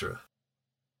Sinatra.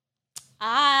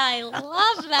 I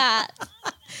love that.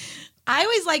 I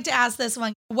always like to ask this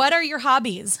one. What are your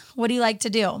hobbies? What do you like to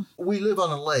do? We live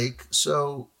on a lake,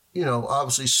 so,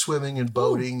 obviously swimming and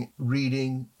boating,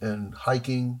 reading and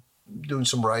hiking, doing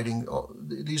some writing.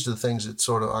 These are the things that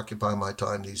sort of occupy my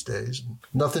time these days.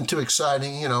 Nothing too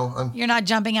exciting, You're not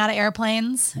jumping out of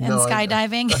airplanes and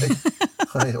skydiving?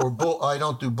 I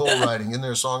don't do bull riding. Isn't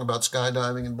there a song about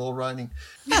skydiving and bull riding?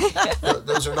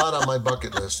 Those are not on my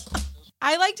bucket list.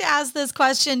 I like to ask this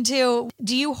question too.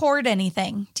 Do you hoard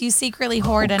anything? Do you secretly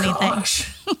hoard anything?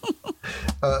 Gosh.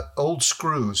 Old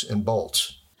screws and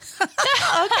bolts.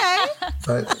 Okay.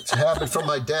 It's a habit from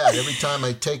my dad. Every time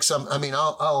I take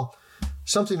I'll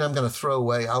something I'm going to throw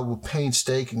away, I will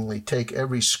painstakingly take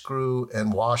every screw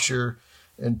and washer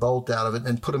and bolt out of it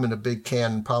and put them in a big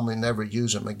can and probably never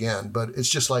use them again. But it's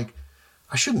just like,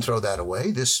 I shouldn't throw that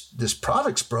away. This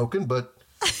product's broken, but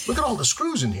look at all the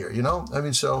screws in here,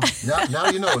 so now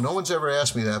no one's ever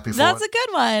asked me that before. That's a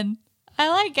good one. I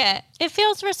like it. It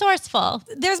feels resourceful.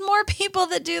 There's more people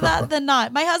that do that than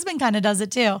not. My husband kind of does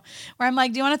it too, where I'm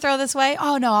like, do you want to throw this away?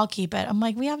 Oh, no, I'll keep it. I'm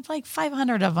like, we have like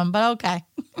 500 of them, but okay.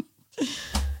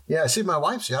 Yeah, see, my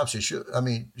wife's the opposite.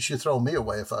 She'll throw me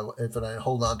away if I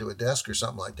hold on to a desk or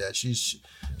something like that.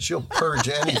 She'll purge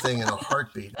anything in a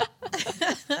heartbeat.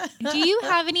 Do you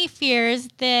have any fears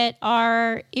that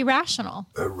are irrational?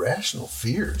 Irrational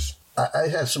fears? I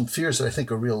have some fears that I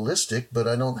think are realistic, but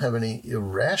I don't have any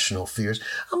irrational fears.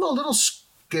 I'm a little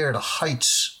scared of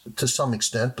heights to some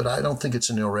extent, but I don't think it's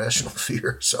an irrational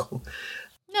fear. So.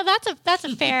 No, that's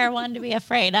a fair one to be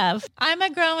afraid of. I'm a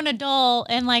grown adult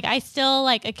and I still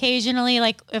occasionally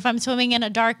if I'm swimming in a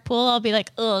dark pool, I'll be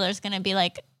like, oh, there's going to be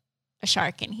a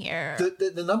shark in here.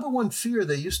 The number one fear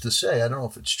they used to say, I don't know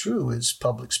if it's true, is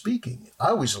public speaking. I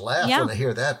always laugh when I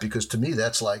hear that because to me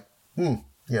that's like,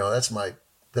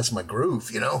 that's my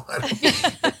groove,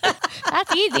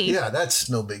 That's easy. Yeah, that's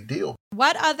no big deal.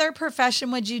 What other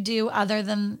profession would you do other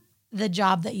than the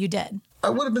job that you did? I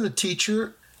would have been a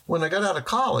teacher. When I got out of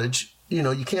college,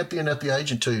 you can't be an FBI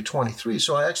agent until you're 23.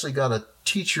 So I actually got a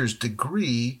teacher's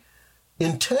degree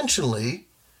intentionally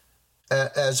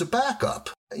as a backup.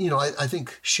 I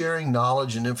think sharing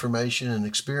knowledge and information and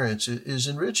experience is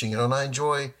enriching. And I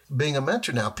enjoy being a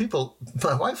mentor now.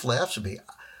 My wife laughs at me.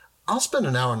 I'll spend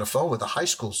an hour on the phone with a high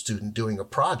school student doing a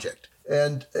project.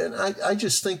 And I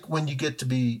just think when you get to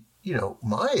be,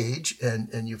 my age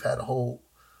and you've had a whole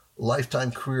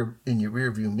lifetime career in your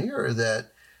rearview mirror that,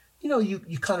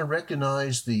 you kind of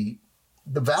recognize the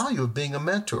value of being a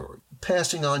mentor,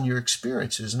 passing on your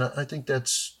experiences. And I think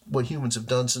that's what humans have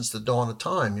done since the dawn of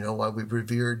time, why we've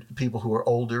revered people who are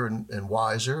older and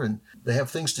wiser, and they have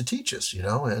things to teach us,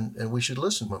 and we should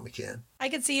listen when we can. I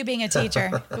could see you being a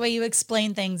teacher. The way you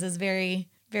explain things is very,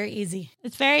 very easy.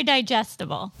 It's very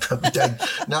digestible.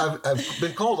 Now, I've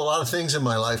been called a lot of things in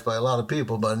my life by a lot of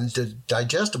people, but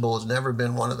digestible has never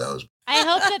been one of those. I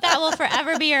hope that will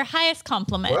forever be your highest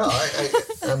compliment. Well,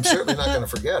 I'm certainly not going to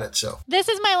forget it. So this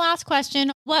is my last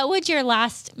question. What would your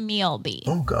last meal be?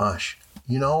 Oh, gosh.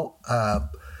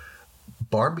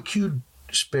 Barbecued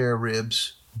spare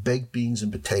ribs, baked beans,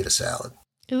 and potato salad.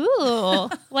 Ooh.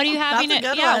 What are you having?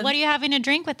 One. What are you having to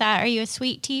drink with that? Are you a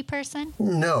sweet tea person?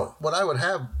 No. What I would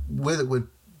have with it would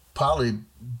probably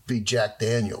be Jack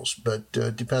Daniels, but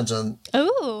it depends on...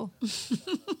 Ooh.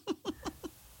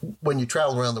 When you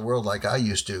travel around the world like I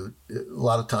used to, a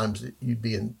lot of times you'd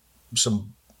be in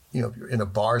some, if you're in a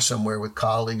bar somewhere with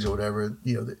colleagues or whatever,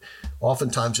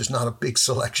 oftentimes there's not a big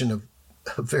selection of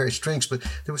various drinks, but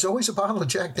there was always a bottle of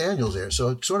Jack Daniels there. So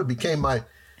it sort of became my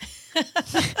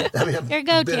I mean, Your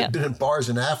go-to. I've been in bars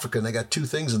in Africa, and they got two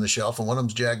things on the shelf, and one of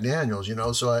them's Jack Daniels,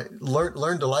 so I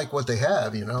learned to like what they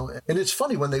have, And it's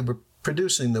funny, when they were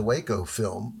producing the Waco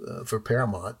film for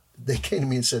Paramount, they came to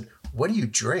me and said, "What do you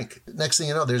drink?" Next thing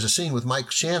you know, there's a scene with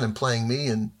Mike Shannon playing me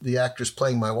and the actress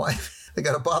playing my wife. They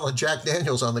got a bottle of Jack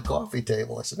Daniels on the coffee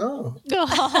table. I said, "Oh."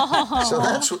 So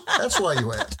that's why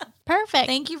you asked. Perfect.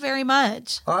 Thank you very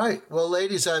much. All right. Well,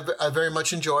 ladies, I very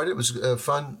much enjoyed it. It was a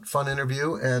fun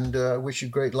interview, and I wish you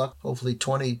great luck. Hopefully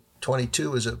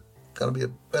 2022 is going to be a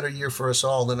better year for us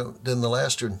all than the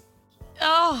last one.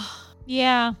 Oh,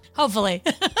 yeah. hopefully.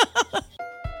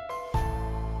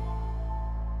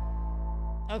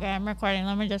 Okay, I'm recording.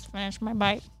 Let me just finish my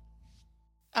bite.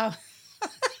 Oh.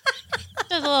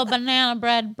 Just a little banana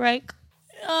bread break.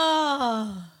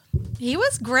 Oh, he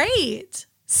was great.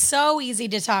 So easy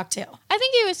to talk to. I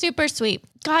think he was super sweet.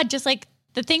 God, just like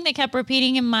the thing that kept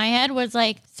repeating in my head was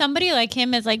like, somebody like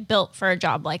him is like built for a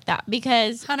job like that,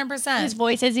 because 100%. his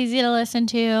voice is easy to listen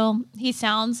to. He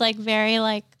sounds like very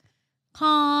like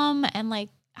calm and like,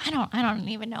 I don't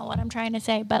even know what I'm trying to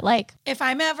say, but like, If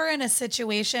I'm ever in a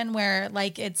situation where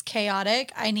like it's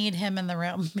chaotic, I need him in the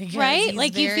room. Because right? he's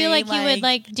Like you very, feel like he would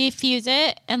like diffuse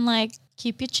it and like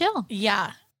keep you chill.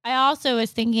 Yeah. I also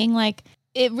was thinking like,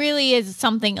 it really is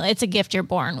something, it's a gift you're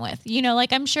born with,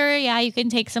 like I'm sure, yeah, you can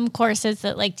take some courses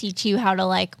that like teach you how to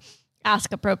like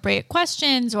ask appropriate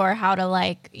questions or how to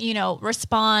like,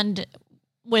 respond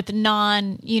with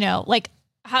like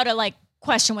how to like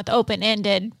question with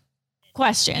open-ended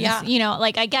questions. Yeah.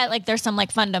 Like I get like there's some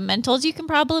like fundamentals you can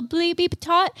probably be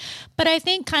taught, but I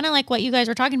think kind of like what you guys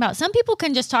were talking about, some people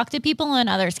can just talk to people and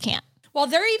others can't. Well,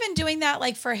 they're even doing that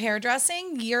like for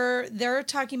hairdressing. They're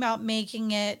talking about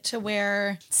making it to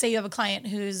where, say you have a client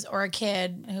or a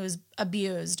kid who's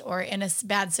abused or in a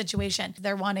bad situation.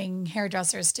 They're wanting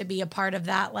hairdressers to be a part of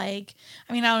that. Like,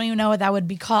 I mean, I don't even know what that would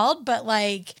be called, but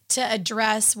like to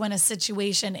address when a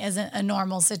situation isn't a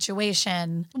normal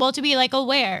situation. Well, to be like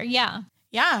aware. Yeah.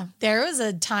 Yeah. There was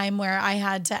a time where I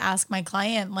had to ask my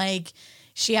client, like,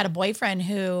 she had a boyfriend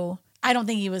who, I don't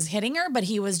think he was hitting her, but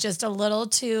he was just a little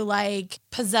too like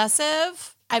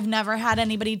possessive. I've never had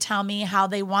anybody tell me how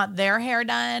they want their hair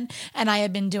done. And I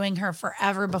had been doing her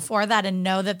forever before that and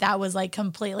know that that was like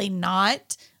completely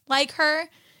not like her.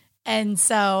 And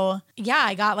so, yeah,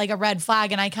 I got like a red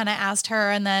flag, and I kind of asked her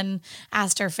and then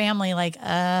asked her family like, is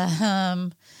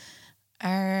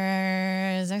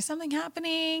there something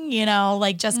happening?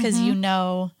 Like just because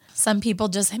some people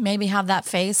just maybe have that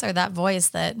face or that voice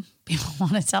that people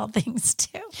want to tell things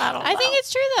to. I think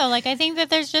it's true though. Like I think that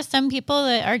there's just some people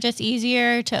that are just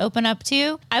easier to open up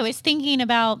to. I was thinking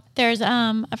about, there's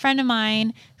a friend of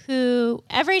mine who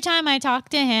every time I talk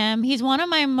to him, he's one of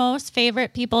my most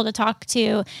favorite people to talk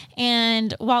to.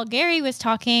 And while Gary was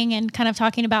talking and kind of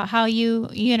talking about how you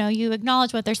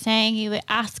acknowledge what they're saying, you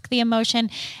ask the emotion.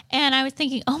 And I was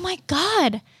thinking, oh my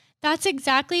God, that's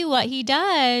exactly what he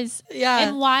does. Yeah.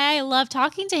 And why I love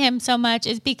talking to him so much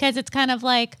is because it's kind of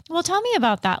like, well, tell me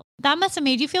about that. That must have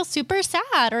made you feel super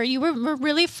sad, or you were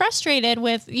really frustrated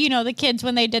with, the kids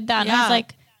when they did that. And I was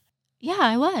like, yeah,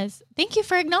 I was. Thank you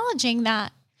for acknowledging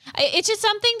that. It's just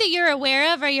something that you're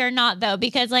aware of or you're not though,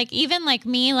 because like, even like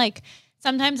me, like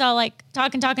sometimes I'll like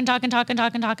talk and talk and talk and talk and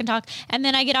talk and talk and talk. And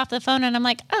then I get off the phone and I'm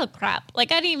like, oh crap.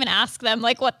 Like I didn't even ask them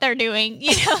like what they're doing.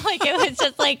 Like it was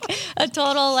just like a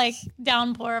total like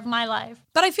downpour of my life.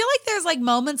 But I feel like there's like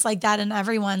moments like that in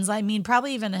everyone's, I mean,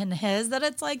 probably even in his, that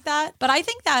it's like that. But I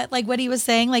think that like what he was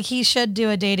saying, like he should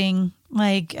do a dating,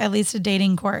 like at least a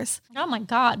dating course. Oh my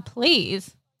God,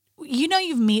 please.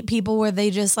 You meet people where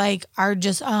they just like are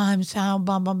just, I'm so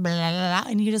blah, blah, blah, blah,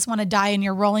 and you just want to die, and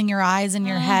you're rolling your eyes in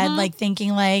your head, like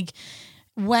thinking like,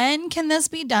 when can this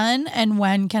be done and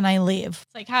when can I leave?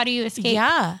 It's like, how do you escape?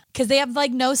 Yeah. Because they have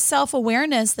like no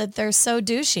self-awareness that they're so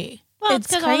douchey. Well, it's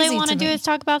because all they want to do is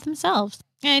talk about themselves.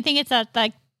 And I think it's that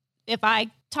like, if I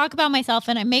talk about myself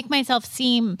and I make myself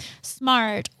seem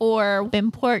smart or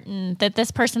important, that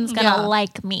this person's going to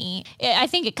like me. I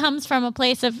think it comes from a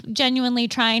place of genuinely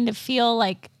trying to feel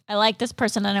like I like this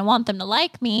person and I want them to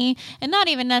like me. And not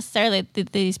even necessarily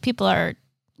that these people are,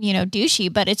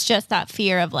 douchey, but it's just that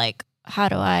fear of like, how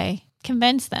do I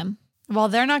convince them? Well,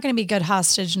 they're not going to be good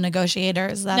hostage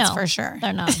negotiators. That's for sure.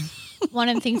 They're not. One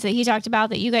of the things that he talked about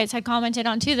that you guys had commented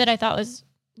on too, that I thought was,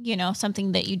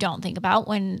 something that you don't think about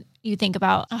when you think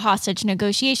about a hostage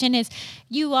negotiation, is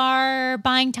you are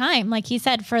buying time, like he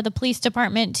said, for the police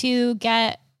department to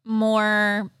get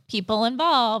more people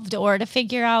involved or to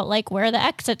figure out like where the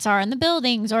exits are in the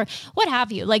buildings or what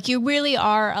have you. Like you really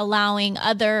are allowing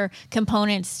other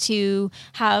components to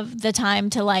have the time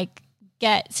to like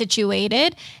get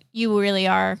situated, you really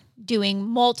are doing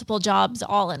multiple jobs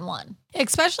all in one.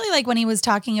 Especially like when he was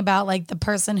talking about like the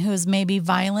person who's maybe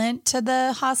violent to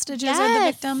the hostages or the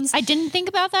victims. I didn't think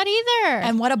about that either.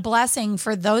 And what a blessing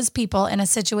for those people in a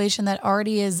situation that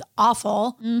already is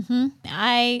awful. Mm-hmm.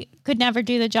 I could never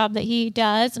do the job that he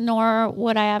does, nor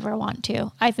would I ever want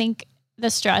to. I think the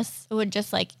stress would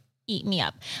just like eat me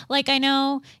up. Like I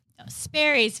know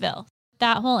Sperrysville,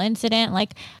 that whole incident,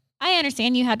 like I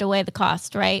understand you had to weigh the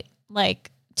cost, right? Like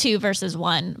 2 versus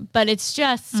 1, but it's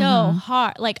just so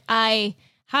hard. Like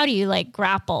how do you like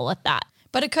grapple with that?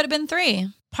 But it could have been 3.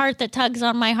 Part that tugs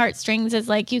on my heartstrings is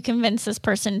like you convince this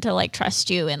person to like trust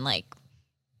you and like,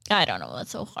 I don't know,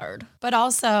 it's so hard. But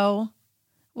also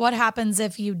what happens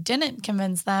if you didn't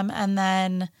convince them and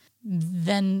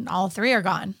then all 3 are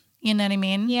gone? You know what I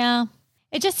mean? Yeah.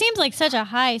 It just seems like such a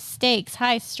high stakes,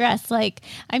 high stress. Like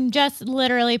I'm just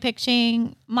literally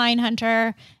picturing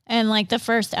Mindhunter and like the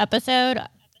first episode.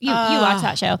 You watch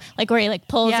that show, like where he like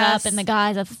pulls up and the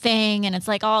guy's at the thing and it's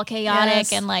like all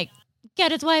chaotic and like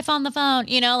get his wife on the phone,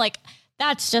 you know, like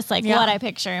that's just like what I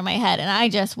picture in my head. And I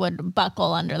just would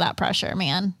buckle under that pressure,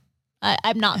 man.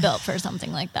 I'm not built for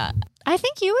something like that. I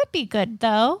think you would be good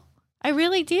though. I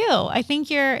really do. I think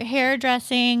your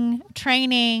hairdressing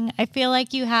training, I feel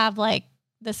like you have like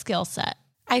the skill set.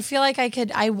 I feel like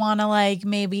I want to like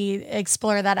maybe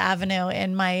explore that avenue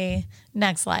in my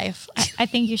next life. I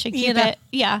think you should keep it.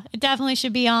 Yeah, it definitely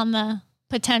should be on the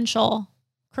potential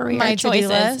career my choices. To-do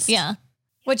list. Yeah.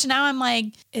 Which now I'm like,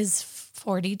 is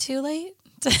 40 too late?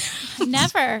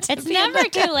 Never. It's never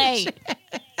too late.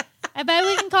 I bet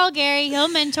we can call Gary. He'll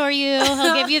mentor you.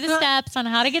 He'll give you the steps on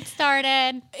how to get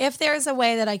started. If there's a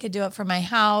way that I could do it from my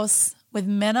house with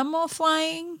minimal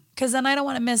flying, because then I don't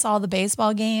want to miss all the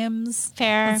baseball games.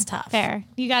 Fair. That's tough. Fair.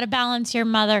 You got to balance your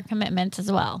mother commitments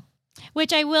as well,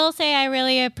 which I will say I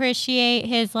really appreciate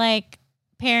his like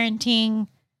parenting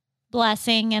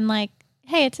blessing and like,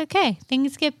 hey, it's okay.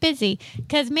 Things get busy.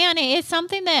 Because, man, it is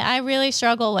something that I really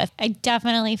struggle with. I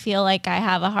definitely feel like I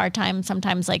have a hard time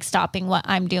sometimes like stopping what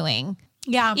I'm doing.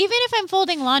 Yeah. Even if I'm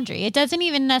folding laundry, it doesn't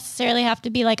even necessarily have to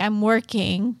be like I'm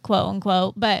working, quote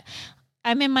unquote, but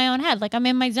I'm in my own head. Like I'm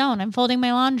in my zone. I'm folding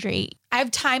my laundry. I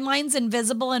have timelines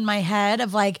invisible in my head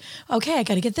of like, okay, I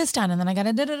got to get this done. And then I got to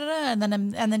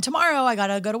and then tomorrow I got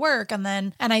to go to work.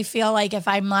 And I feel like if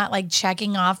I'm not like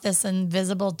checking off this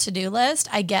invisible to-do list,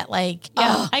 I get like,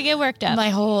 I get worked up.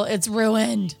 It's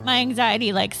ruined. My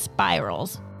anxiety like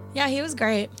spirals. Yeah, he was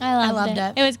great. I loved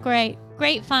it. It was great.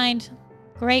 Great find.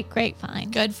 Great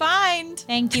find. Good find.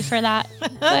 Thank you for that.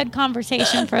 Good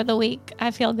conversation for the week. I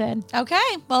feel good.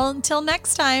 Okay. Well, until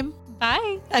next time.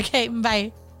 Bye. Okay.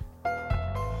 Bye.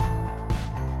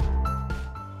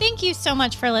 Thank you so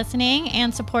much for listening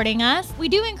and supporting us. We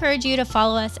do encourage you to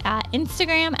follow us at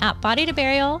Instagram at Body to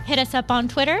Burial. Hit us up on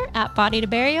Twitter at Body to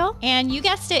Burial. And you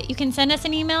guessed it, you can send us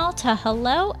an email to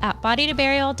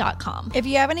hello@bodytoburial.com. If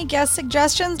you have any guest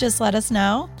suggestions, just let us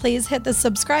know. Please hit the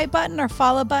subscribe button or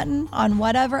follow button on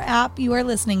whatever app you are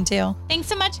listening to. Thanks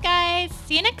so much, guys.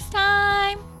 See you next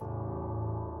time.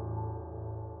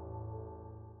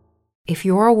 If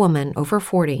you're a woman over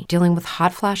 40 dealing with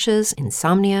hot flashes,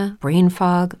 insomnia, brain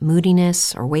fog,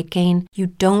 moodiness, or weight gain, you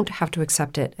don't have to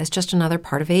accept it as just another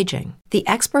part of aging. The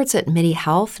experts at MIDI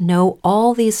Health know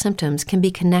all these symptoms can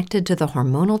be connected to the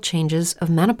hormonal changes of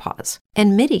menopause.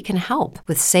 And MIDI can help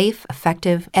with safe,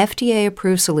 effective,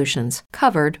 FDA-approved solutions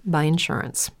covered by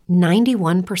insurance.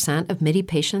 91% of MIDI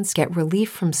patients get relief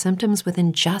from symptoms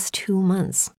within just 2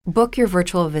 months. Book your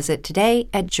virtual visit today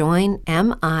at joinmidi.com.